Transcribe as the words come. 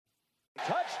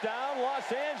Touchdown,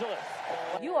 Los Angeles.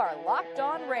 You are Locked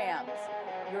On Rams,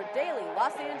 your daily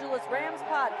Los Angeles Rams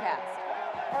podcast.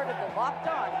 Part of the Locked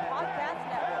On Podcast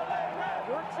Network,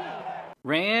 your team.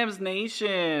 Rams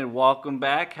Nation, welcome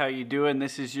back. How you doing?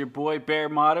 This is your boy Bear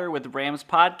Motter with the Rams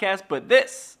Podcast, but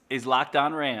this is Locked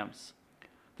On Rams.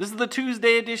 This is the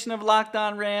Tuesday edition of Locked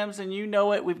On Rams, and you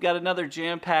know it. We've got another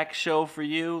jam-packed show for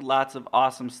you. Lots of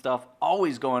awesome stuff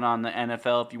always going on in the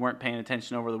NFL. If you weren't paying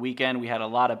attention over the weekend, we had a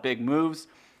lot of big moves.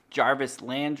 Jarvis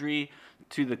Landry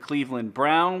to the Cleveland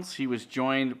Browns. He was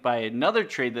joined by another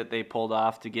trade that they pulled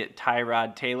off to get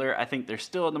Tyrod Taylor. I think they're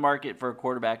still in the market for a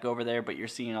quarterback over there, but you're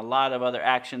seeing a lot of other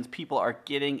actions. People are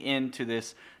getting into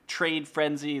this trade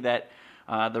frenzy that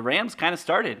the Rams kind of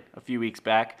started a few weeks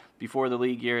back before the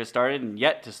league year has started and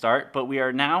yet to start, but we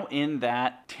are now in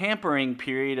that tampering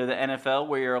period of the NFL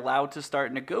where you're allowed to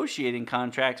start negotiating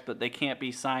contracts, but they can't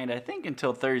be signed, I think,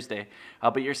 until Thursday.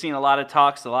 But you're seeing a lot of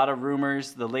talks, a lot of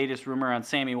rumors. The latest rumor on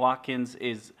Sammy Watkins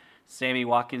is Sammy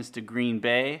Watkins to Green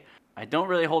Bay. I don't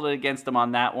really hold it against them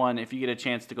on that one. If you get a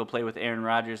chance to go play with Aaron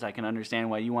Rodgers, I can understand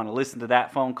why you want to listen to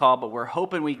that phone call, but we're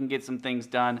hoping we can get some things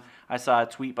done. I saw a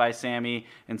tweet by Sammy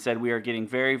and said we are getting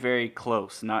very, very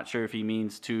close. Not sure if he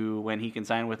means to when he can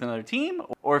sign with another team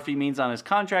or if he means on his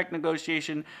contract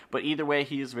negotiation, but either way,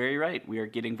 he is very right. We are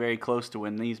getting very close to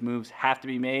when these moves have to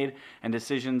be made and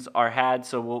decisions are had,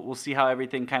 so we'll see how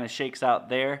everything kind of shakes out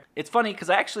there. It's funny because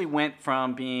I actually went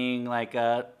from being like,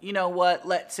 you know what,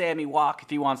 let Sammy walk if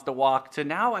he wants to walk, to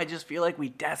now I just feel like we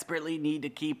desperately need to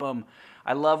keep him.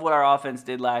 I love what our offense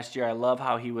did last year. I love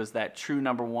how he was that true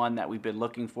number one that we've been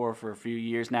looking for a few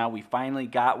years now. We finally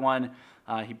got one.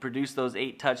 He produced those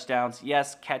 8 touchdowns.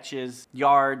 Yes, catches,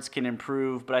 yards can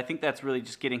improve, but I think that's really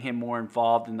just getting him more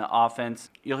involved in the offense.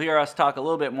 You'll hear us talk a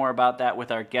little bit more about that with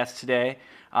our guest today,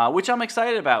 which I'm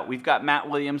excited about. We've got Matt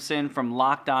Williamson from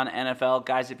Locked On NFL.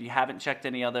 Guys, if you haven't checked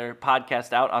any other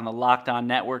podcast out on the Locked On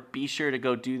Network, be sure to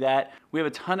go do that. We have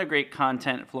a ton of great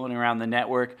content floating around the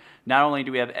network. Not only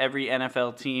do we have every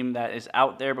NFL team that is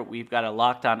out there, but we've got a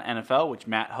Locked On NFL, which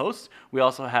Matt hosts. We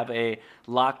also have a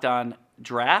Locked On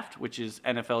Draft, which is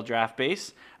NFL draft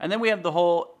base. And then we have the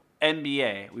whole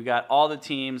NBA. We got all the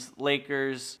teams,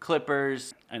 Lakers,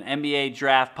 Clippers, an NBA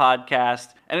draft podcast.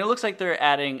 And it looks like they're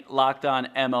adding Locked On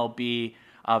MLB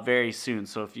very soon.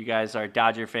 So if you guys are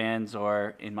Dodger fans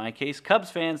or, in my case, Cubs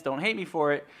fans, don't hate me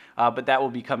for it, but that will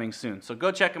be coming soon. So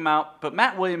go check him out. But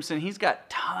Matt Williamson, he's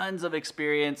got tons of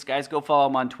experience. Guys, go follow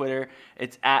him on Twitter.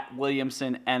 It's at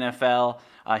Williamson NFL.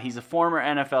 He's a former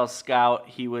NFL scout.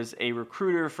 He was a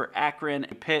recruiter for Akron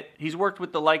Pitt. He's worked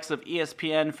with the likes of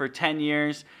ESPN for 10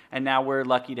 years, and now we're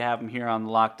lucky to have him here on the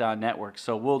Locked On Network.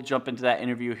 So we'll jump into that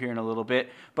interview here in a little bit.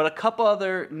 But a couple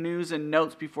other news and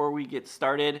notes before we get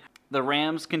started. The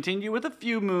Rams continue with a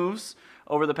few moves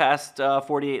over the past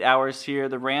 48 hours here.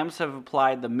 The Rams have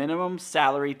applied the minimum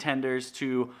salary tenders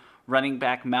to running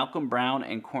back Malcolm Brown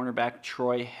and cornerback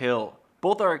Troy Hill.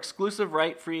 Both are exclusive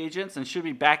right free agents and should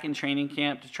be back in training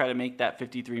camp to try to make that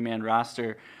 53-man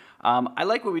roster. I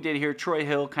like what we did here. Troy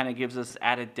Hill kind of gives us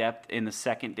added depth in the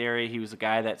secondary. He was a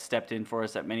guy that stepped in for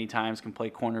us at many times, can play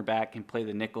cornerback, can play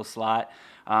the nickel slot,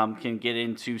 can get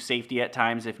into safety at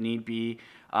times if need be.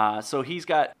 So he's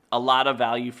got a lot of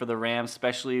value for the Rams,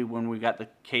 especially when we got the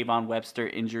Kayvon Webster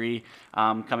injury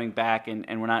coming back,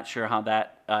 and we're not sure how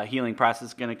that healing process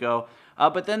is going to go.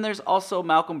 But then there's also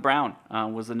Malcolm Brown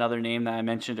was another name that I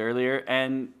mentioned earlier,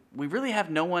 and we really have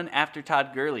no one after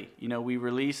Todd Gurley. You know, we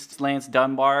released Lance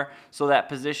Dunbar, so that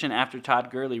position after Todd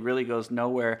Gurley really goes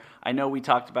nowhere. I know we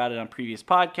talked about it on previous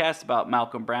podcasts about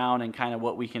Malcolm Brown and kind of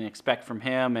what we can expect from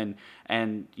him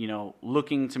and you know,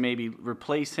 looking to maybe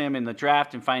replace him in the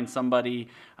draft and find somebody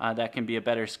that can be a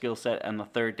better skill set on the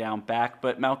third down back.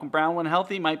 But Malcolm Brown, when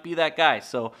healthy, might be that guy.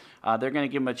 So they're going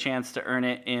to give him a chance to earn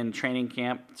it in training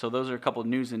camp. So those are a couple of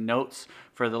news and notes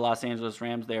for the Los Angeles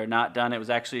Rams. They are not done. It was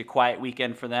actually a quiet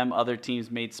weekend for them. Other teams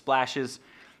made splashes.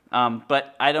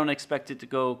 But I don't expect it to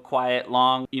go quiet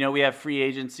long. You know, we have free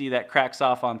agency that cracks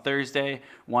off on Thursday.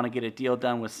 Want to get a deal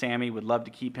done with Sammy. Would love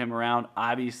to keep him around.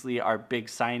 Obviously, our big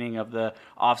signing of the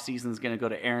offseason is going to go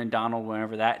to Aaron Donald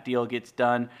whenever that deal gets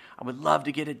done. I would love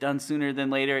to get it done sooner than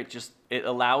later. It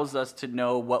allows us to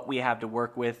know what we have to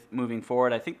work with moving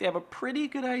forward. I think they have a pretty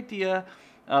good idea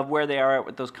of where they are at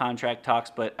with those contract talks,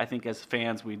 but I think as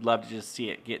fans, we'd love to just see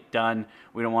it get done.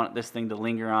 We don't want this thing to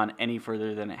linger on any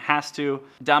further than it has to.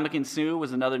 Ndamukong Suh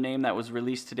was another name that was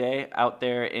released today out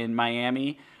there in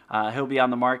Miami. He'll be on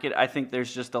the market. I think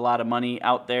there's just a lot of money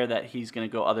out there that he's going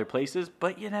to go other places,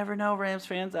 but you never know, Rams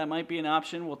fans. That might be an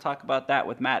option. We'll talk about that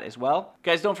with Matt as well.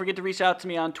 Guys, don't forget to reach out to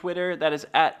me on Twitter. That is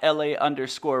at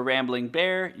LA_rambling Gambling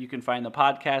Bear. You can find the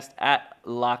podcast at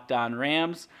Locked On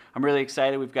Rams. I'm really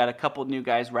excited. We've got a couple new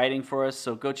guys writing for us,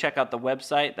 so go check out the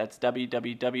website. That's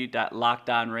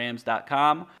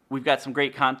www.lockedonrams.com. We've got some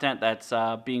great content that's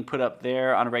being put up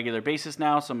there on a regular basis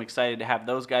now, so I'm excited to have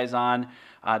those guys on.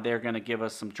 They're going to give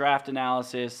us some draft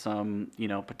analysis, some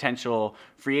potential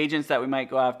free agents that we might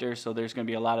go after. So there's going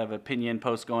to be a lot of opinion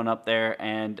posts going up there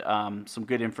and some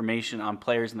good information on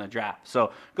players in the draft.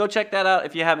 So go check that out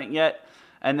if you haven't yet.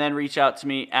 And then reach out to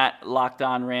me at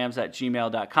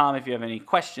lockedonrams@gmail.com if you have any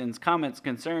questions, comments,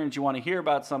 concerns, you want to hear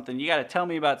about something, you got to tell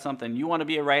me about something, you want to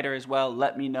be a writer as well,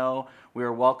 let me know. We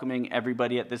are welcoming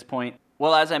everybody at this point.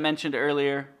 Well, as I mentioned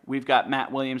earlier, we've got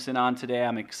Matt Williamson on today.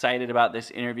 I'm excited about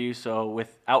this interview, so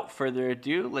without further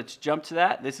ado, let's jump to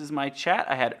that. This is my chat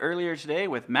I had earlier today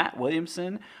with Matt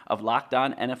Williamson of Locked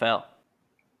On NFL.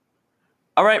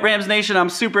 All right, Rams Nation, I'm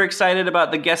super excited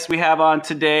about the guest we have on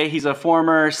today. He's a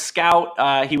former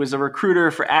scout. He was a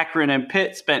recruiter for Akron and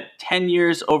Pitt, spent 10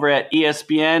 years over at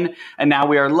ESPN, and now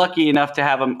we are lucky enough to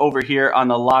have him over here on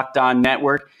the Locked On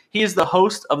Network. He is the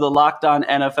host of the Locked On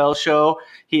NFL show.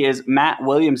 He is Matt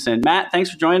Williamson. Matt,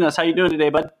 thanks for joining us. How you doing today,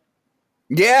 bud?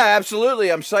 Yeah, absolutely.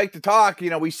 I'm psyched to talk.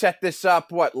 We set this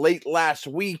up, late last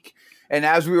week, and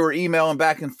as we were emailing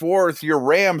back and forth, your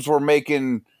Rams were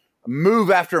making move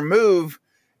after move.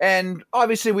 And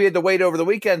obviously, we had to wait over the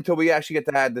weekend until we actually get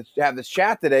to have this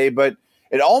chat today. But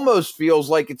it almost feels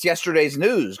like it's yesterday's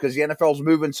news because the NFL's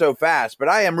moving so fast. But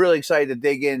I am really excited to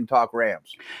dig in and talk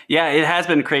Rams. Yeah, it has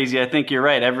been crazy. I think you're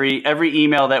right. Every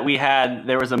email that we had,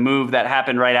 there was a move that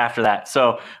happened right after that.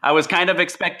 So I was kind of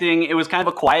expecting it was kind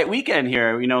of a quiet weekend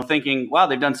here, thinking, wow,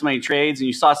 they've done so many trades. And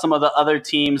you saw some of the other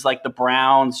teams like the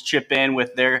Browns chip in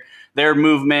with their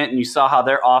movement, and you saw how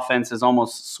their offense has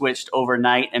almost switched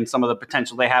overnight and some of the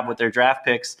potential they have with their draft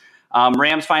picks.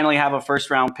 Rams finally have a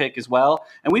first-round pick as well.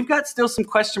 And we've got still some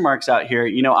question marks out here.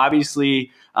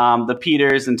 Obviously the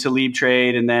Peters and Talib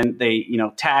trade, and then they,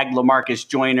 tagged LaMarcus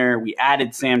Joyner. We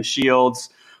added Sam Shields.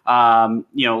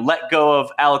 Let go of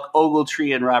Alec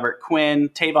Ogletree and Robert Quinn.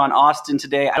 Tavon Austin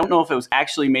today. I don't know if it was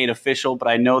actually made official, but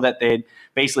I know that they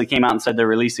basically came out and said they're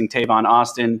releasing Tavon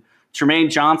Austin. Tremaine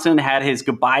Johnson had his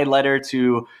goodbye letter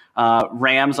to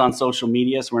Rams on social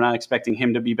media, so we're not expecting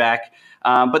him to be back.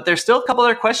 But there's still a couple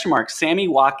other question marks. Sammy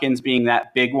Watkins being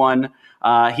that big one.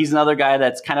 He's another guy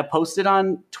that's kind of posted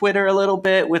on Twitter a little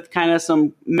bit with kind of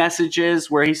some messages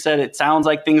where he said it sounds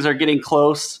like things are getting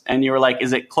close. And you were like,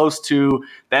 is it close to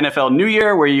the NFL New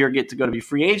Year where you get to go to be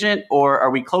free agent? Or are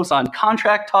we close on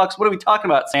contract talks? What are we talking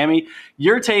about, Sammy?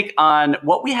 Your take on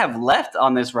what we have left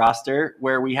on this roster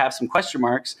where we have some question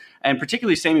marks, and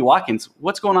particularly Sammy Watkins.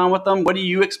 What's going on with them? What do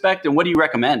you expect and what do you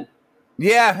recommend?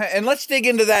 Yeah, and let's dig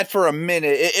into that for a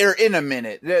minute, or in a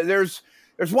minute. There's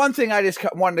one thing I just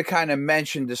wanted to kind of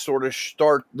mention to sort of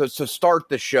start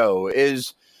the show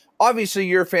is obviously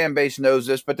your fan base knows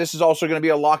this, but this is also going to be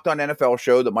a Locked On NFL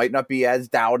show that might not be as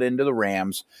dialed into the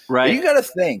Rams. Right. But you got to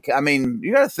think.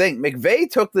 McVay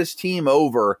took this team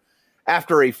over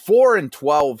after a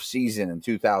 4-12 season in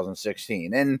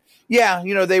 2016. And yeah,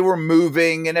 they were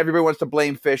moving and everybody wants to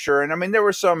blame Fisher. And there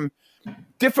were some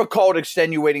difficult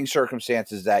extenuating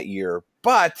circumstances that year,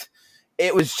 but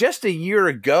it was just a year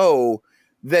ago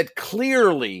that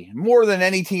clearly, more than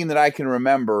any team that I can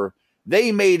remember,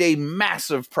 they made a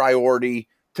massive priority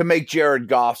to make Jared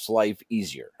Goff's life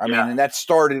easier. And that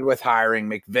started with hiring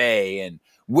McVay and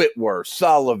Whitworth,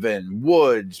 Sullivan,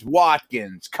 Woods,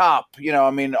 Watkins, Kupp,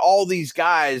 all these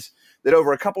guys that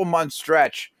over a couple months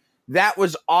stretch, that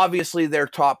was obviously their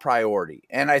top priority.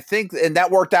 And I think, and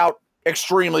that worked out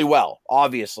extremely well,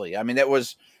 obviously. That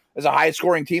was a high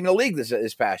scoring team in the league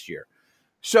this past year.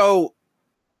 So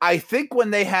I think when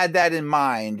they had that in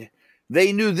mind,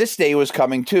 they knew this day was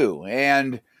coming too.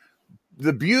 And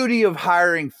the beauty of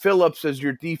hiring Phillips as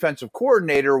your defensive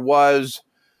coordinator was,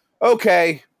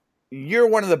 okay, you're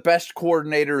one of the best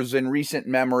coordinators in recent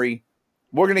memory.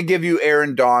 We're going to give you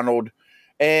Aaron Donald.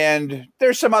 And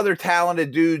there's some other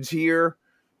talented dudes here,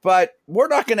 but we're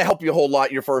not going to help you a whole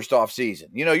lot your first off season.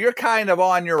 You're kind of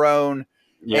on your own.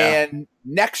 Yeah. And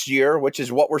next year, which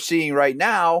is what we're seeing right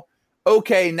now,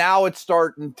 okay, now it's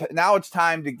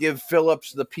time to give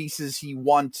Phillips the pieces he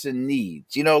wants and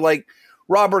needs. Like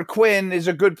Robert Quinn is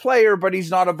a good player, but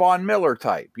he's not a Von Miller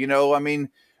type.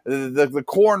 The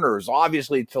corners,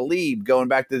 obviously Talib going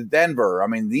back to Denver.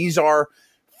 These are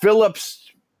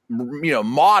Phillips,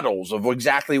 models of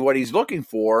exactly what he's looking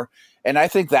for. And I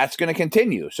think that's going to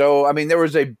continue. So, there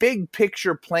was a big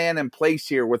picture plan in place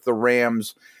here with the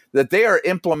Rams that they are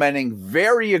implementing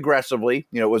very aggressively.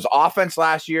 It was offense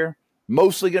last year,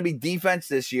 mostly going to be defense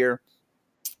this year.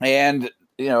 And,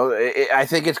 I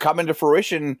think it's coming to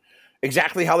fruition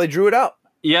exactly how they drew it up.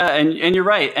 Yeah, and you're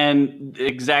right. And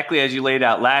exactly as you laid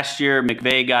out last year,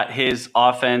 McVay got his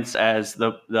offense as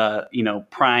the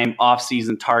prime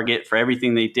offseason target for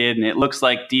everything they did. And it looks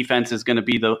like defense is going to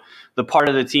be the part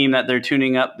of the team that they're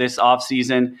tuning up this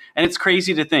offseason. And it's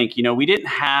crazy to think, we didn't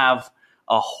have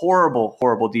a horrible,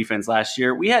 horrible defense last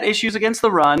year. We had issues against the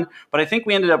run, but I think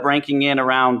we ended up ranking in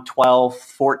around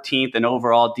 12th, 14th in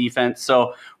overall defense.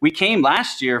 So we came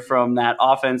last year from that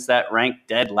offense that ranked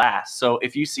dead last. So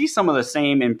if you see some of the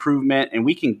same improvement and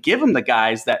we can give them the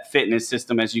guys that fit in his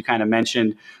system, as you kind of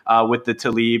mentioned with the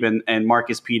Talib and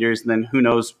Marcus Peters, and then who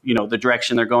knows, the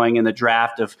direction they're going in the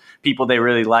draft of people they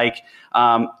really like.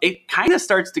 It kind of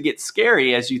starts to get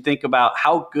scary as you think about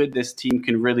how good this team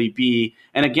can really be.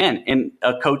 And again, in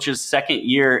a coach's second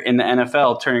year in the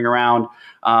NFL, turning around,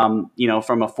 from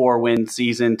a 4-win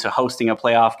season to hosting a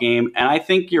playoff game. And I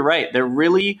think you're right. They're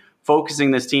really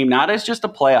focusing this team not as just a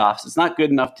playoffs. It's not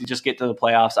good enough to just get to the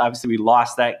playoffs. Obviously, we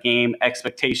lost that game.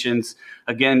 Expectations,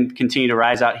 again, continue to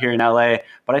rise out here in LA.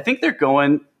 But I think they're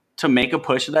going to make a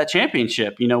push of that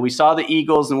championship. We saw the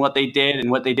Eagles and what they did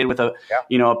with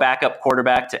a backup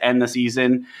quarterback to end the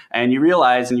season. And you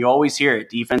realize, and you always hear it,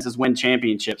 defenses win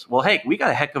championships. Well, hey, we got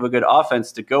a heck of a good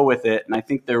offense to go with it. And I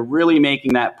think they're really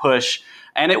making that push.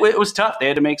 And it was tough. They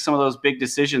had to make some of those big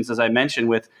decisions, as I mentioned,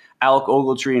 with Alec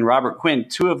Ogletree and Robert Quinn,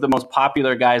 two of the most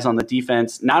popular guys on the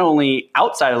defense, not only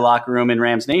outside of the locker room in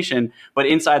Rams Nation, but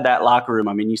inside that locker room.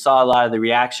 I mean, you saw a lot of the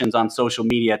reactions on social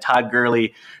media. Todd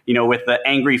Gurley, with the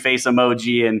angry face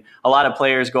emoji, and a lot of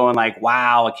players going like,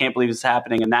 wow, I can't believe this is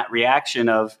happening. And that reaction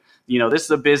of, this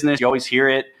is a business. You always hear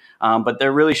it. But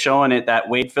they're really showing it that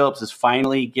Wade Phillips is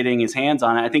finally getting his hands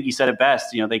on it. I think he said it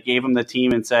best. They gave him the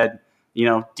team and said,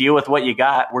 deal with what you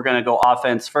got. We're going to go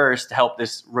offense first to help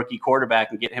this rookie quarterback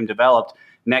and get him developed.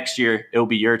 Next year, it'll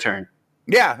be your turn.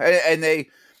 Yeah, and they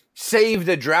saved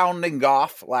a drowning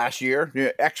Goff last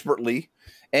year expertly.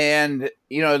 And,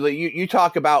 you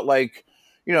talk about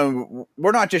we're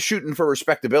not just shooting for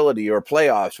respectability or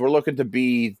playoffs. We're looking to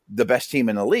be the best team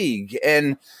in the league.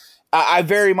 And I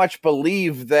very much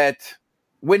believe that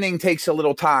winning takes a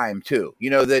little time too,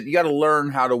 that you got to learn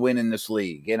how to win in this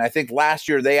league. And I think last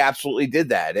year they absolutely did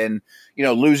that. And,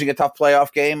 losing a tough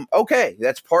playoff game, okay,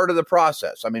 that's part of the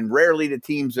process. I mean, rarely do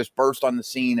teams just burst on the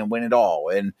scene and win it all.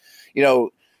 And,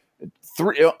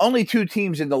 only 2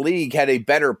 teams in the league had a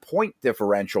better point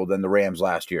differential than the Rams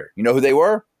last year. You know who they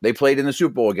were? They played in the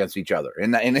Super Bowl against each other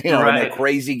in a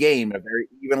crazy game, a very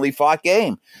evenly fought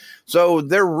game. So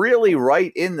they're really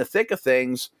right in the thick of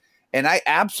things. And I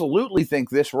absolutely think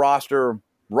this roster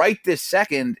right this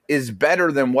second is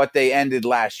better than what they ended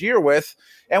last year with.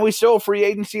 And we still have free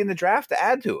agency in the draft to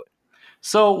add to it.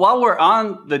 So while we're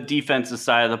on the defensive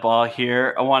side of the ball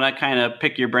here, I want to kind of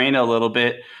pick your brain a little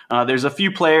bit. There's a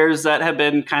few players that have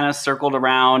been kind of circled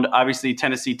around. Obviously,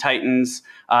 Tennessee Titans,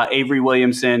 Avery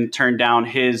Williamson turned down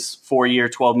his 4-year,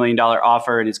 $12 million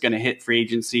offer and is going to hit free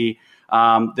agency.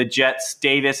 The Jets,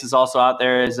 Davis is also out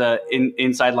there as an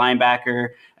inside linebacker.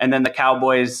 And then the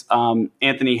Cowboys,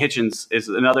 Anthony Hitchens is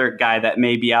another guy that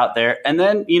may be out there. And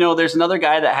then, there's another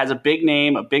guy that has a big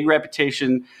name, a big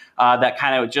reputation that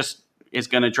kind of just is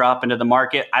going to drop into the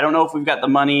market. I don't know if we've got the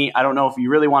money. I don't know if you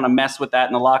really want to mess with that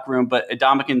in the locker room, but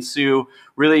Ndamukong Suh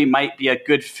really might be a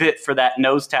good fit for that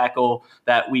nose tackle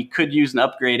that we could use an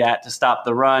upgrade at to stop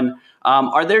the run.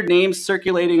 Are there names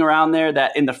circulating around there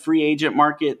that in the free agent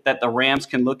market that the Rams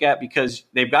can look at, because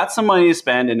they've got some money to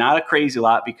spend and not a crazy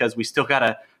lot, because we still got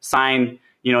to sign,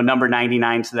 number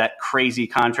 99 to that crazy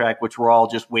contract, which we're all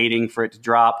just waiting for it to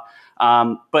drop.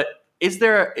 But is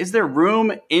there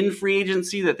room in free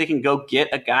agency that they can go get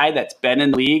a guy that's been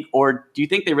in the league, or do you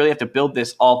think they really have to build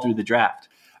this all through the draft?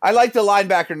 I like the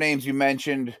linebacker names you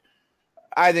mentioned.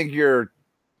 I think you're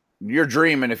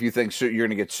dreaming if you think you're going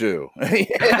to get Suh.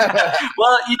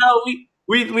 Well,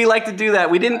 we like to do that.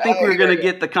 We didn't think we were going to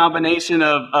get the combination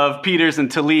of Peters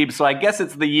and Talib, so I guess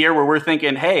it's the year where we're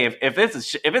thinking, hey, if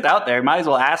it's out there, might as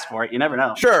well ask for it. You never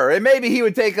know. Sure, and maybe he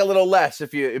would take a little less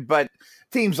but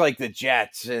teams like the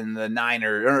Jets and the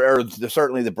Niners, or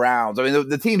certainly the Browns, I mean,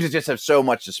 the teams that just have so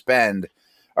much to spend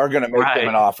are going to make him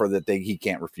an offer that he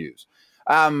can't refuse.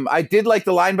 I did like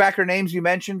the linebacker names you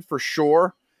mentioned for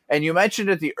sure. And you mentioned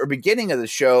at the beginning of the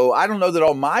show, I don't know that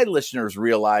all my listeners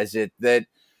realize it, that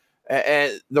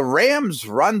the Rams'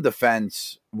 run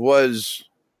defense was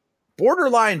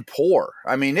borderline poor.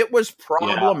 I mean, it was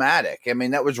problematic. Yeah. I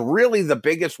mean, that was really the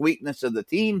biggest weakness of the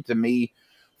team to me,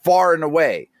 far and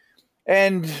away.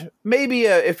 And maybe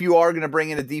if you are going to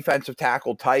bring in a defensive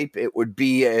tackle type, it would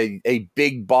be a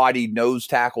big-bodied nose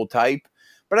tackle type.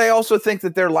 But I also think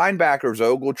that their linebackers,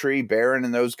 Ogletree, Barron,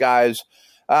 and those guys,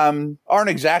 aren't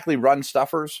exactly run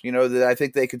stuffers, that I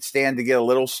think they could stand to get a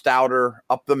little stouter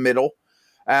up the middle.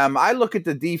 I look at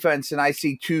the defense and I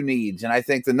see two needs, and I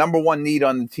think the number one need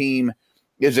on the team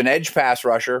is an edge pass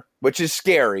rusher, which is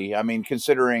scary. I mean,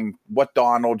 considering what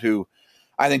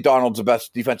I think Donald's the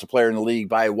best defensive player in the league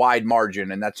by a wide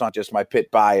margin, and that's not just my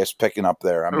Pitt bias picking up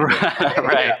there. I mean,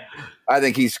 right. I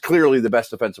think he's clearly the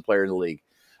best defensive player in the league.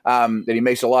 That he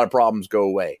makes a lot of problems go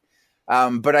away.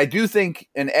 But I do think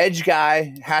an edge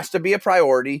guy has to be a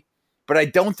priority, but I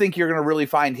don't think you're going to really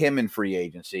find him in free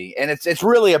agency. And it's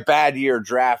really a bad year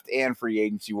draft and free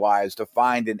agency wise to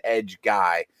find an edge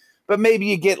guy. But maybe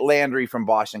you get Landry from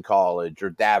Boston College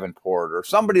or Davenport or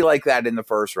somebody like that in the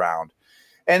first round.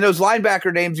 And those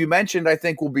linebacker names you mentioned, I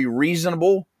think, will be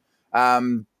reasonable.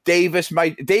 Davis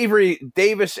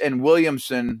and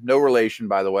Williamson, no relation,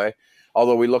 by the way,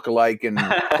 although we look alike and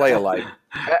play alike.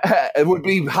 It would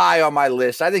be high on my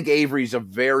list. I think Avery's a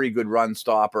very good run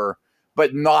stopper,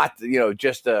 but not,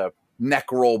 just a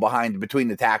neck roll between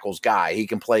the tackles guy. He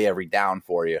can play every down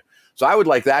for you. So I would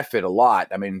like that fit a lot.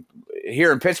 I mean,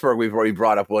 here in Pittsburgh, we've already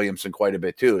brought up Williamson quite a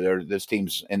bit too. This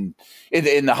team's in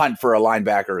the hunt for a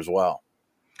linebacker as well.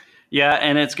 Yeah,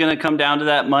 and it's going to come down to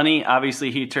that money.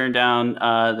 Obviously, he turned down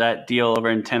that deal over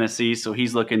in Tennessee, so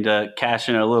he's looking to cash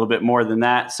in a little bit more than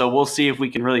that. So we'll see if we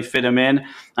can really fit him in.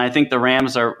 I think the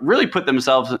Rams are really put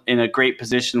themselves in a great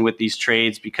position with these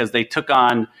trades because they took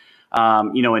on,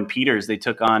 in Peters, they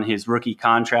took on his rookie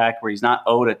contract where he's not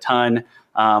owed a ton.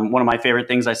 One of my favorite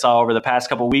things I saw over the past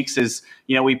couple of weeks is,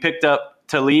 we picked up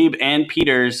Talib and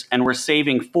Peters, and we're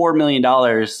saving $4 million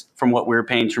from what we were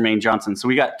paying Tremaine Johnson. So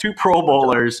we got two Pro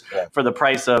Bowlers for the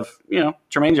price of,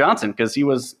 Tremaine Johnson, because he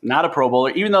was not a Pro Bowler,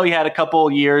 even though he had a couple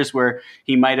years where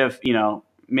he may have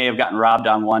gotten robbed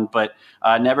on one, but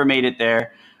never made it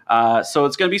there. So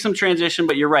it's going to be some transition,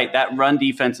 but you're right. That run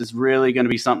defense is really going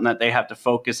to be something that they have to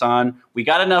focus on. We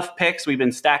got enough picks. We've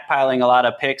been stackpiling a lot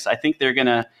of picks. I think they're going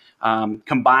to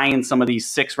combine some of these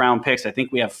 6-round picks. I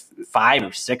think we have 5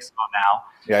 or 6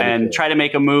 now, and try to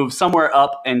make a move somewhere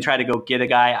up and try to go get a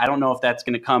guy. I don't know if that's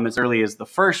going to come as early as the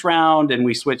first round and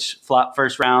we switch flop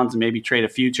first rounds and maybe trade a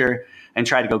future and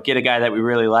try to go get a guy that we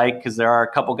really like, because there are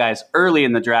a couple guys early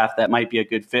in the draft that might be a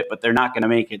good fit, but they're not going to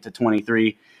make it to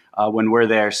 23 when we're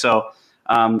there. So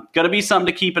going to be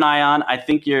something to keep an eye on. I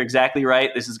think you're exactly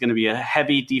right. This is going to be a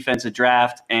heavy defensive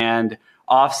draft and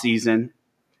off season.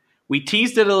 We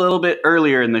teased it a little bit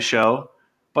earlier in the show,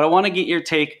 but I want to get your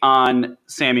take on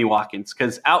Sammy Watkins,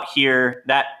 because out here,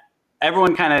 that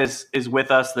everyone kind of is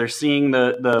with us. They're seeing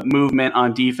the movement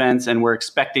on defense, and we're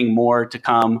expecting more to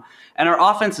come. And our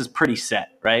offense is pretty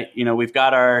set, right? We've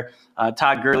got our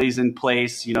Todd Gurley's in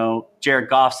place, Jared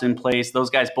Goff's in place. Those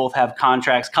guys both have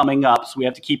contracts coming up, so we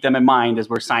have to keep them in mind as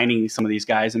we're signing some of these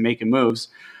guys and making moves.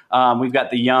 We've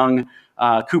got the young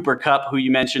Cooper Kupp, who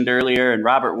you mentioned earlier, and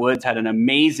Robert Woods had an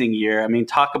amazing year. I mean,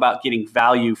 talk about getting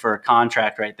value for a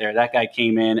contract right there. That guy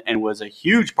came in and was a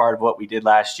huge part of what we did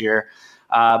last year.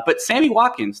 But Sammy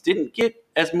Watkins didn't get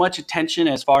as much attention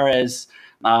as far as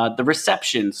the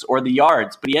receptions or the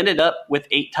yards, but he ended up with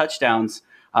 8 touchdowns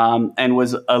and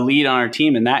was a lead on our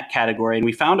team in that category. And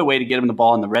we found a way to get him the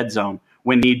ball in the red zone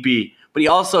when need be. But you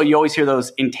always hear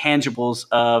those intangibles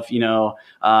of,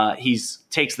 he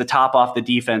takes the top off the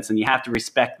defense, and you have to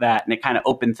respect that, and it kind of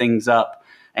opened things up.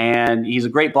 And he's a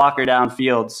great blocker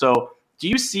downfield. So do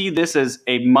you see this as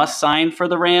a must sign for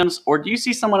the Rams, or do you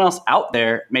see someone else out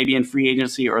there, maybe in free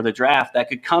agency or the draft, that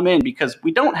could come in? Because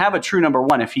we don't have a true number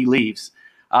one if he leaves.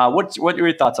 What are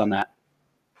your thoughts on that?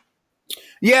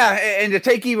 Yeah, and to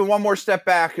take even one more step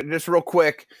back, just real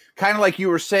quick, kind of like you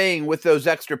were saying with those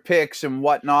extra picks and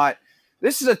whatnot,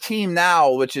 this is a team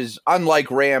now, which is unlike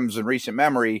Rams in recent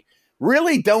memory,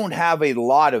 really don't have a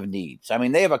lot of needs. I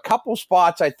mean, they have a couple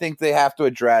spots I think they have to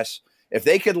address. If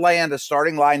they could land a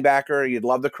starting linebacker, you'd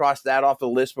love to cross that off the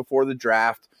list before the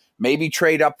draft. Maybe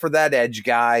trade up for that edge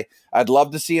guy. I'd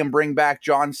love to see him bring back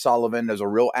John Sullivan as a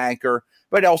real anchor,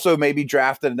 but also maybe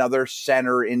draft another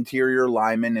center interior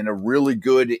lineman in a really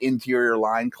good interior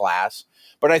line class.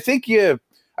 But I think you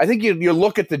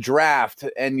look at the draft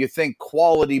and you think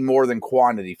quality more than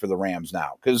quantity for the Rams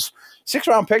now, because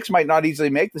 6-round picks might not easily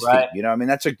make this team. I mean,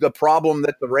 that's the problem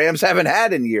that the Rams haven't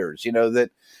had in years,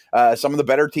 that some of the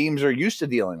better teams are used to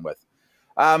dealing with.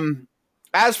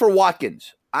 As for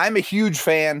Watkins, I'm a huge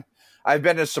fan. I've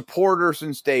been a supporter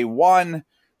since day one.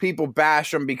 People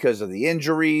bash him because of the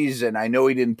injuries, and I know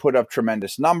he didn't put up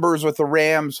tremendous numbers with the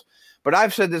Rams, but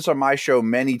I've said this on my show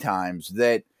many times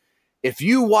that if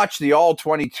you watch the all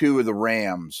 22 of the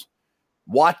Rams,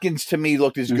 Watkins to me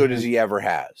looked as good as he ever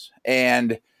has.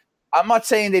 And I'm not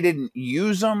saying they didn't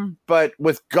use him, but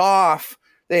with Goff,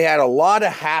 they had a lot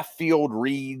of half-field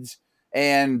reads,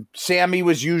 and Sammy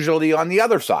was usually on the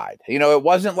other side. It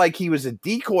wasn't like he was a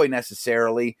decoy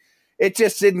necessarily. It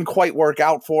just didn't quite work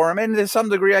out for him. And to some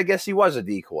degree, I guess he was a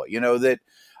decoy.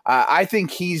 I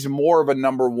think he's more of a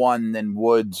number one than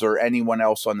Woods or anyone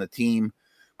else on the team.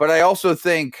 But I also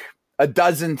think a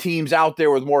dozen teams out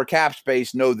there with more cap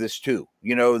space know this too.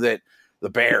 That the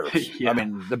Bears, Yeah. I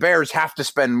mean, the Bears have to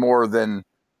spend more than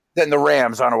the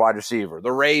Rams on a wide receiver.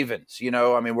 The Ravens,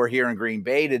 we're here in Green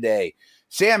Bay today.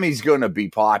 Sammy's going to be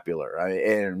popular,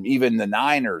 and even the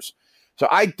Niners. So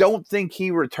I don't think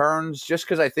he returns just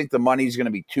because I think the money's going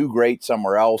to be too great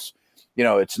somewhere else.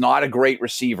 It's not a great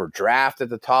receiver draft at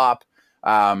the top.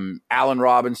 Allen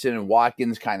Robinson and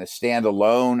Watkins kind of stand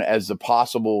alone as the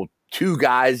possible two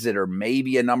guys that are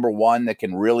maybe a number one that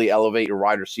can really elevate your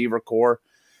wide receiver core.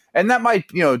 And that might,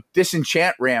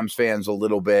 disenchant Rams fans a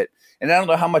little bit. And I don't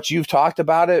know how much you've talked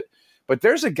about it, but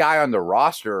there's a guy on the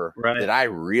roster that I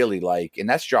really like, and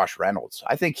that's Josh Reynolds.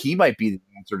 I think he might be the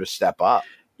answer to step up.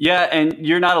 Yeah, and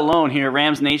you're not alone here,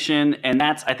 Rams Nation, and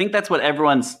I think that's what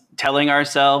everyone's telling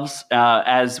ourselves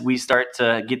as we start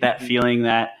to get that feeling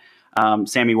that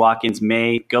Sammy Watkins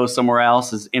may go somewhere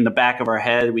else. Is in the back of our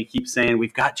head. We keep saying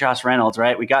we've got Josh Reynolds,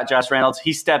 right? We got Josh Reynolds.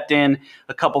 He stepped in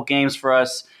a couple games for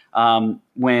us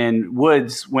when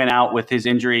Woods went out with his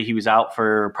injury. He was out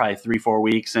for probably 3-4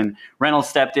 weeks, and Reynolds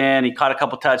stepped in. He caught a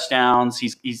couple touchdowns.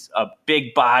 He's a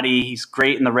big body. He's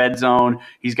great in the red zone.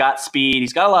 He's got speed.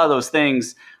 He's got a lot of those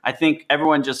things. I think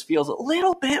everyone just feels a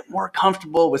little bit more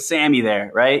comfortable with Sammy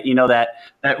there, right?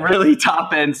 That really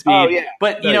top end speed. Oh, yeah.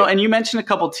 But, and you mentioned a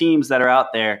couple teams that are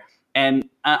out there. And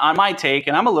on my take,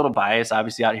 and I'm a little biased,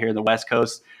 obviously, out here in the West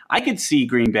Coast, I could see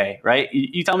Green Bay, right?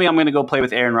 You tell me I'm going to go play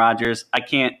with Aaron Rodgers. I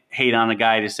can't hate on a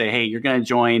guy to say, hey, you're going to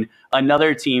join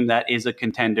another team that is a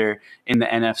contender in the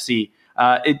NFC.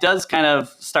 It does kind of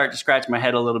start to scratch my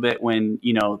head a little bit when,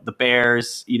 the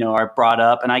Bears, are brought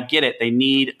up. And I get it. They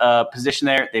need a position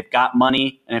there. They've got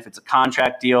money. And if it's a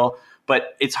contract deal,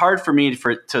 but it's hard for me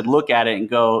to look at it and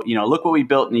go, look what we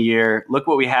built in a year. Look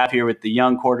what we have here with the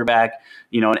young quarterback,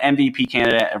 an MVP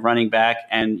candidate, a running back,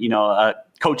 and, a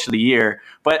coach of the year.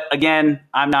 But again,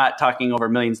 I'm not talking over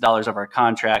millions of dollars over a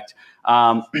contract.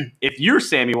 If you're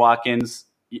Sammy Watkins,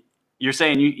 you're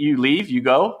saying you leave, you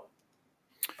go?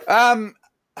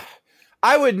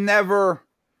 I would never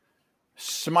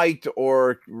smite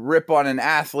or rip on an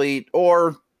athlete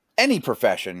or any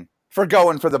profession for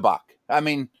going for the buck. I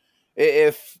mean,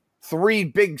 if 3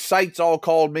 big sites all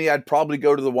called me, I'd probably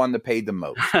go to the one that paid the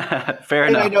most. Fair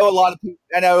enough. I know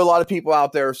a lot of people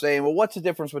out there are saying, well, what's the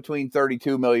difference between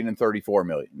 32 million and 34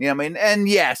 million? And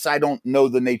yes, I don't know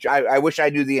the nature. I wish I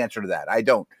knew the answer to that. I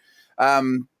don't.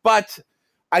 But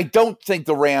I don't think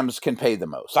the Rams can pay the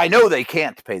most. I know they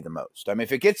can't pay the most. I mean,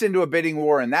 if it gets into a bidding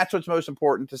war and that's what's most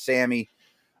important to Sammy,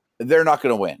 they're not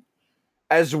going to win.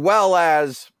 As well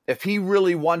as if he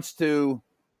really wants to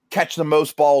catch the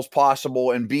most balls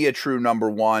possible and be a true number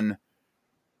one,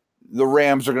 the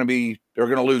Rams are going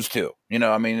to lose too. They're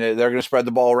going to spread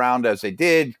the ball around as they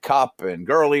did. Kupp and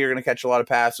Gurley are going to catch a lot of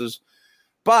passes.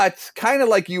 But kind of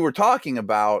like you were talking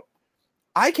about,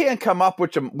 I can't come up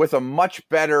with a much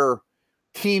better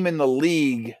team in the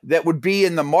league that would be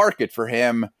in the market for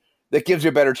him that gives you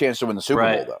a better chance to win the Super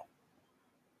Bowl, though.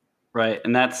 Right.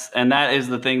 And that is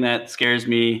the thing that scares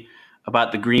me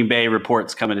about the Green Bay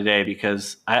reports coming today,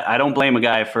 because I don't blame a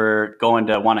guy for going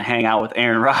to want to hang out with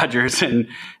Aaron Rodgers and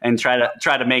try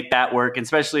to make that work,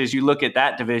 especially as you look at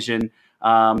that division,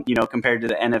 compared to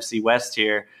the NFC West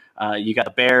here. You got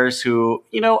the Bears who,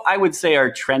 I would say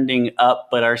are trending up,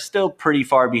 but are still pretty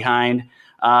far behind.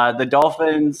 The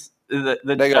Dolphins,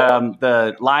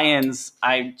 the Lions,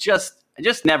 I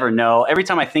just never know. Every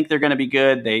time I think they're going to be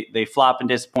good, they flop and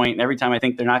disappoint. And every time I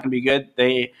think they're not going to be good,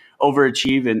 they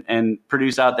overachieve and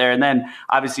produce out there. And then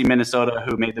obviously Minnesota,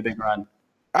 who made the big run.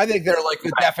 I think they're like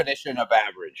the definition of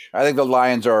average. I think the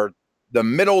Lions are the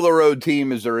middle of the road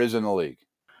team as there is in the league.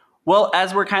 Well,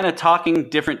 as we're kind of talking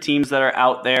different teams that are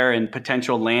out there and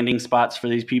potential landing spots for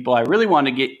these people, I really want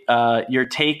to get your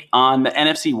take on the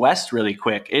NFC West really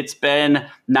quick. It's been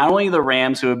not only the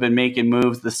Rams who have been making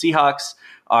moves, the Seahawks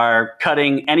are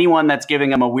cutting anyone that's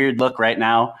giving them a weird look right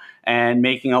now and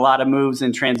making a lot of moves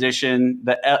in transition.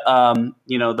 The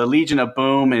Legion of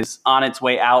Boom is on its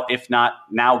way out, if not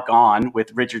now gone,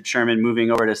 with Richard Sherman moving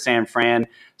over to San Fran.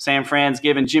 San Fran's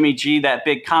given Jimmy G that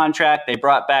big contract. They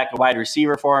brought back a wide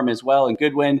receiver for him as well, and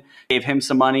Goodwin gave him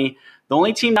some money. The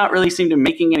only team not really seemed to be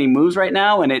making any moves right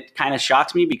now, and it kind of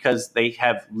shocks me because they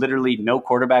have literally no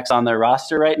quarterbacks on their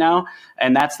roster right now,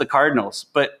 and that's the Cardinals.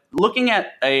 But looking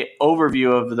at an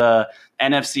overview of the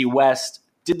NFC West,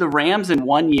 did the Rams in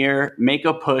 1 year make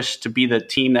a push to be the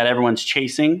team that everyone's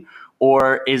chasing?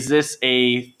 Or is this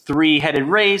a three-headed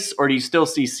race, or do you still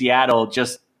see Seattle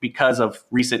just because of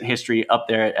recent history up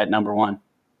there at number one?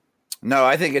 No,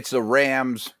 I think it's the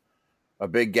Rams, a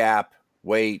big gap,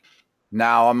 wait.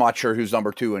 Now I'm not sure who's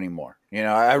number two anymore.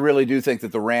 I really do think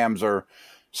that the Rams are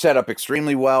set up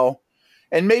extremely well.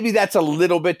 And maybe that's a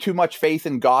little bit too much faith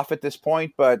in Goff at this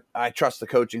point, but I trust the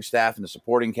coaching staff and the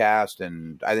supporting cast,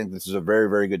 and I think this is a very,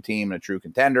 very good team and a true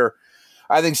contender.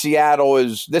 I think Seattle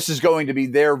this is going to be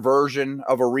their version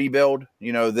of a rebuild.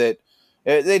 That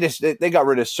they got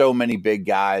rid of so many big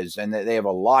guys, and they have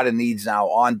a lot of needs now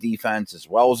on defense as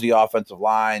well as the offensive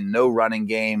line. No running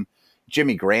game.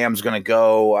 Jimmy Graham's going to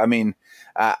go. I mean,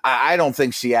 I don't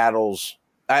think Seattle's.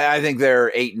 I think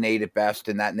they're 8-8 at best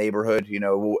in that neighborhood.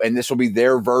 And this will be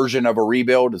their version of a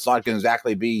rebuild. It's not going to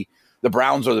exactly be the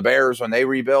Browns or the Bears when they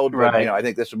rebuild, but right. I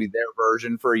think this will be their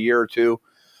version for a year or two.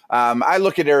 I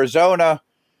look at Arizona,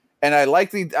 and I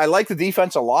like the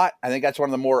defense a lot. I think that's one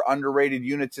of the more underrated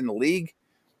units in the league.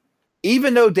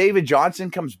 Even though David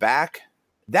Johnson comes back,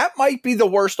 that might be the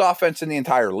worst offense in the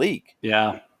entire league.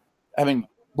 Yeah. I mean,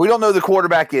 we don't know who the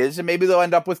quarterback is, and maybe they'll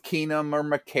end up with Keenum or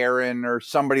McCarron or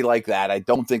somebody like that. I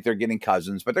don't think they're getting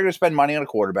Cousins, but they're going to spend money on a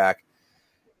quarterback.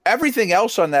 Everything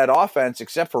else on that offense,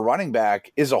 except for running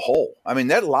back, is a hole. I mean,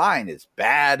 that line is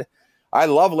bad. I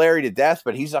love Larry to death,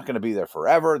 but he's not going to be there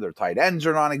forever. Their tight ends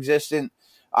are non-existent.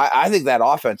 I think that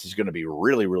offense is going to be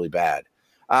really, really bad.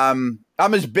 I'm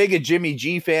as big a Jimmy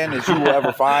G fan as you will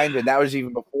ever find, and that was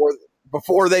even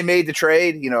before they made the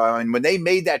trade. When they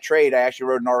made that trade, I actually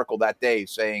wrote an article that day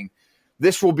saying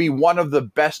this will be one of the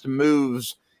best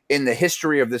moves in the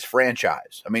history of this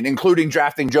franchise. I mean, including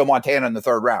drafting Joe Montana in the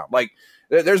third round. Like,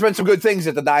 there's been some good things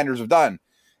that the Niners have done,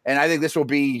 and I think this will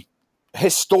be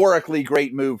historically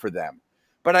great move for them.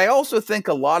 But I also think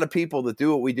a lot of people that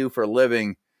do what we do for a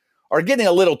living are getting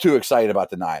a little too excited about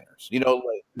the Niners.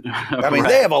 Right.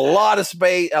 They have a lot of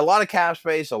space, a lot of cap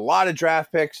space, a lot of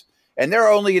draft picks, and they're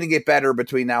only going to get better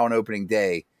between now and opening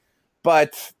day.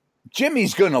 But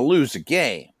Jimmy's going to lose a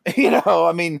game.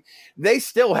 They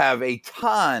still have a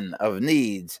ton of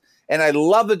needs, and I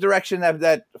love the direction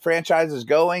that franchise is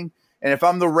going. And if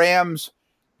I'm the Rams,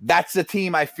 that's the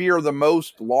team I fear the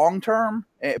most long-term,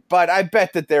 but I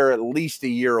bet that they're at least a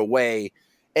year away.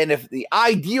 And if the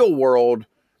ideal world,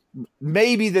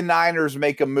 maybe the Niners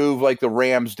make a move like the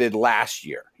Rams did last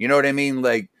year. You know what I mean?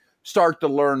 Like, start to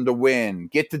learn to win,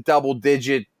 get to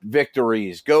double-digit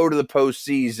victories, go to the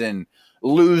postseason,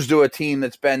 lose to a team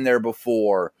that's been there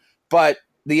before, but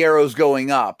the arrow's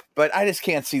going up. But I just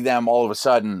can't see them all of a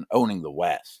sudden owning the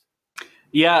West.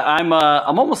 Yeah, I'm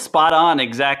almost spot on.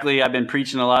 Exactly. I've been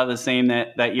preaching a lot of the same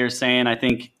that you're saying. I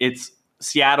think it's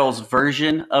Seattle's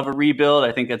version of a rebuild.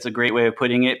 I think that's a great way of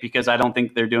putting it, because I don't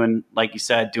think they're doing, like you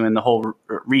said, doing the whole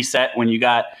reset. When you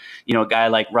got, a guy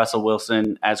like Russell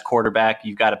Wilson as quarterback,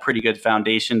 you've got a pretty good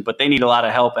foundation, but they need a lot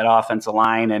of help at offensive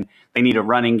line, and they need a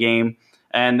running game.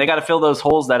 And they got to fill those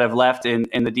holes that have left in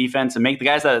the defense and make the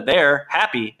guys that are there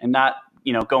happy, and not,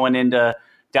 going into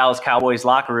Dallas Cowboys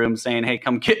locker room saying, hey,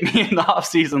 come get me in the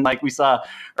offseason, like we saw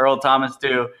Earl Thomas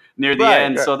do near the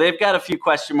end. Right. So they've got a few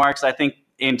question marks. I think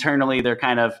internally they're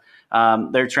kind of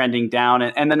they're trending down.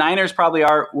 And the Niners probably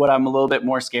are what I'm a little bit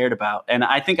more scared about. And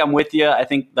I think I'm with you. I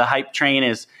think the hype train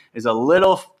is a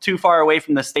little too far away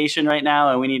from the station right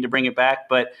now, and we need to bring it back.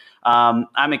 But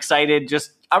I'm excited.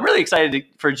 I'm really excited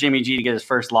for Jimmy G to get his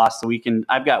first loss, so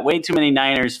I've got way too many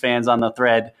Niners fans on the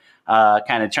thread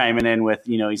kind of chiming in with,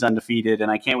 he's undefeated,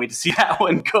 and I can't wait to see that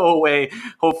one go away,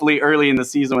 hopefully early in the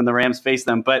season when the Rams face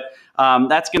them. But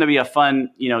that's going to be a fun,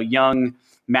 young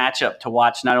matchup to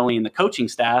watch, not only in the coaching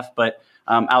staff, but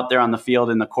out there on the field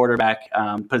in the quarterback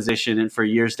position and for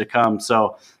years to come.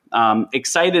 So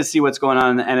excited to see what's going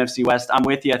on in the NFC West. I'm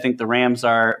with you. I think the Rams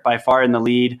are by far in the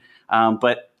lead.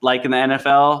 But like in the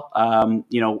NFL,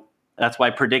 that's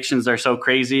why predictions are so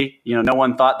crazy. No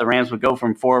one thought the Rams would go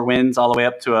from 4 wins all the way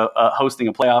up to hosting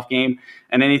a playoff game,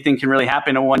 and anything can really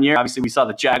happen in 1 year. Obviously, we saw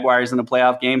the Jaguars in the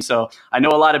playoff game. So I know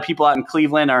a lot of people out in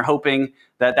Cleveland are hoping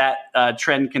that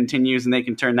trend continues and they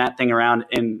can turn that thing around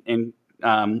in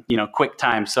quick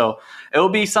time. So it will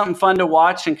be something fun to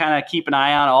watch and kind of keep an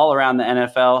eye on all around the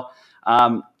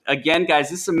NFL. Again, guys,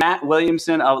 this is Matt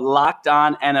Williamson of Locked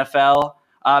On NFL.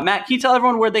 Matt, can you tell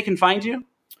everyone where they can find you?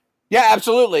 Yeah,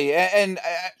 absolutely. And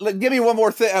give me one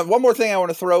more thing. One more thing I want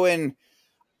to throw in.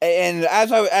 And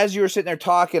as you were sitting there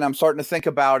talking, I'm starting to think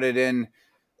about it, and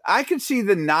I could see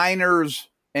the Niners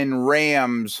and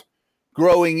Rams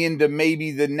growing into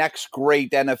maybe the next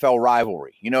great NFL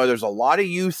rivalry. There's a lot of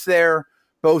youth there,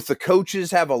 Both the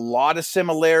coaches have a lot of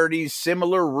similarities,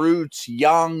 similar roots,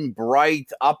 young, bright,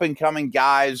 up-and-coming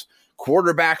guys.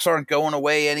 Quarterbacks aren't going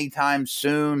away anytime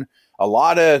soon. A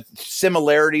lot of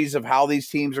similarities of how these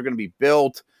teams are going to be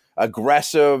built.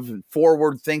 Aggressive,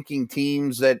 forward-thinking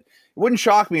teams that it wouldn't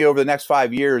shock me over the next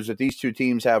 5 years that these two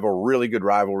teams have a really good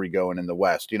rivalry going in the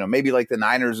West. Maybe like the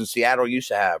Niners and Seattle used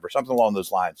to have or something along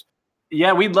those lines.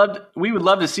 Yeah, we would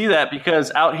love to see that,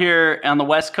 because out here on the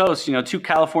West Coast, two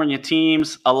California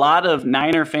teams, a lot of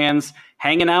Niner fans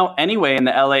hanging out anyway in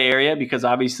the LA area, because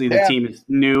obviously the team is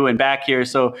new and back here.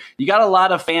 So you got a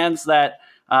lot of fans that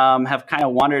have kind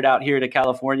of wandered out here to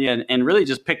California and really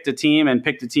just picked a team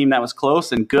that was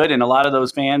close and good. And a lot of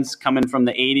those fans coming from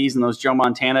the 80s and those Joe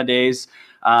Montana days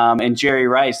and Jerry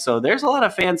Rice. So there's a lot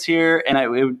of fans here,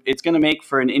 and it's going to make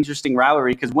for an interesting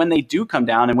rivalry, because when they do come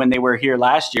down, and when they were here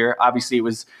last year, obviously it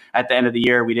was at the end of the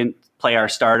year, we didn't play our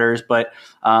starters, but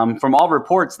from all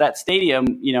reports, that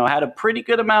stadium, had a pretty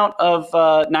good amount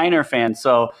of Niner fans.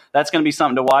 So that's going to be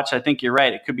something to watch. I think you're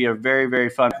right. It could be a very, very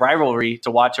fun rivalry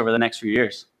to watch over the next few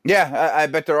years. Yeah, I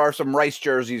bet there are some Rice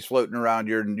jerseys floating around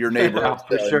your neighborhood,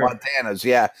 for sure. Montana's.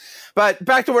 Yeah, but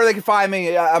back to where they can find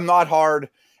me. I'm not hard.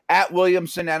 At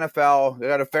Williamson NFL. They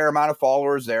got a fair amount of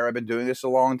followers there. I've been doing this a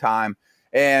long time.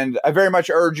 And I very much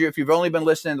urge you, if you've only been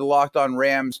listening to Locked On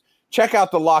Rams, check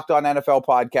out the Locked On NFL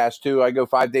podcast too. I go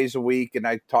 5 days a week and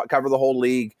I cover the whole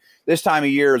league. This time of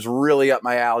year is really up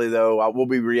my alley, though. I will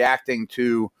be reacting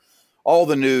to all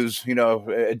the news,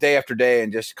 day after day,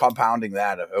 and just compounding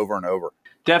that over and over.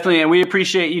 Definitely, and we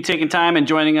appreciate you taking time and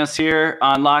joining us here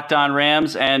on Locked On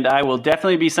Rams, and I will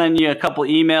definitely be sending you a couple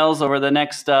emails over the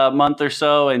next month or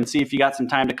so and see if you got some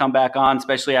time to come back on,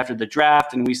 especially after the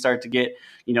draft and we start to get,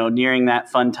 nearing that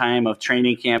fun time of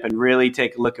training camp, and really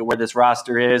take a look at where this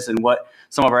roster is and what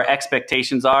some of our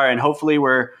expectations are. And hopefully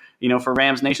we're, for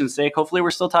Rams Nation's sake, hopefully we're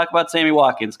still talking about Sammy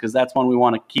Watkins, because that's one we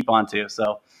want to keep on to.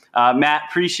 So, Matt,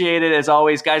 appreciate it as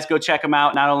always. Guys, go check him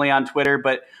out, not only on Twitter,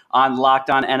 but on Locked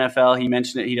On NFL. He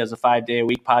mentioned it. He does a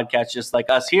 5-day-a-week podcast just like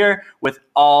us here, with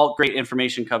all great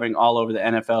information covering all over the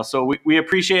NFL. So we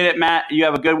appreciate it, Matt. You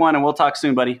have a good one, and we'll talk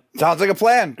soon, buddy. Sounds like a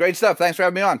plan. Great stuff. Thanks for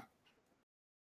having me on.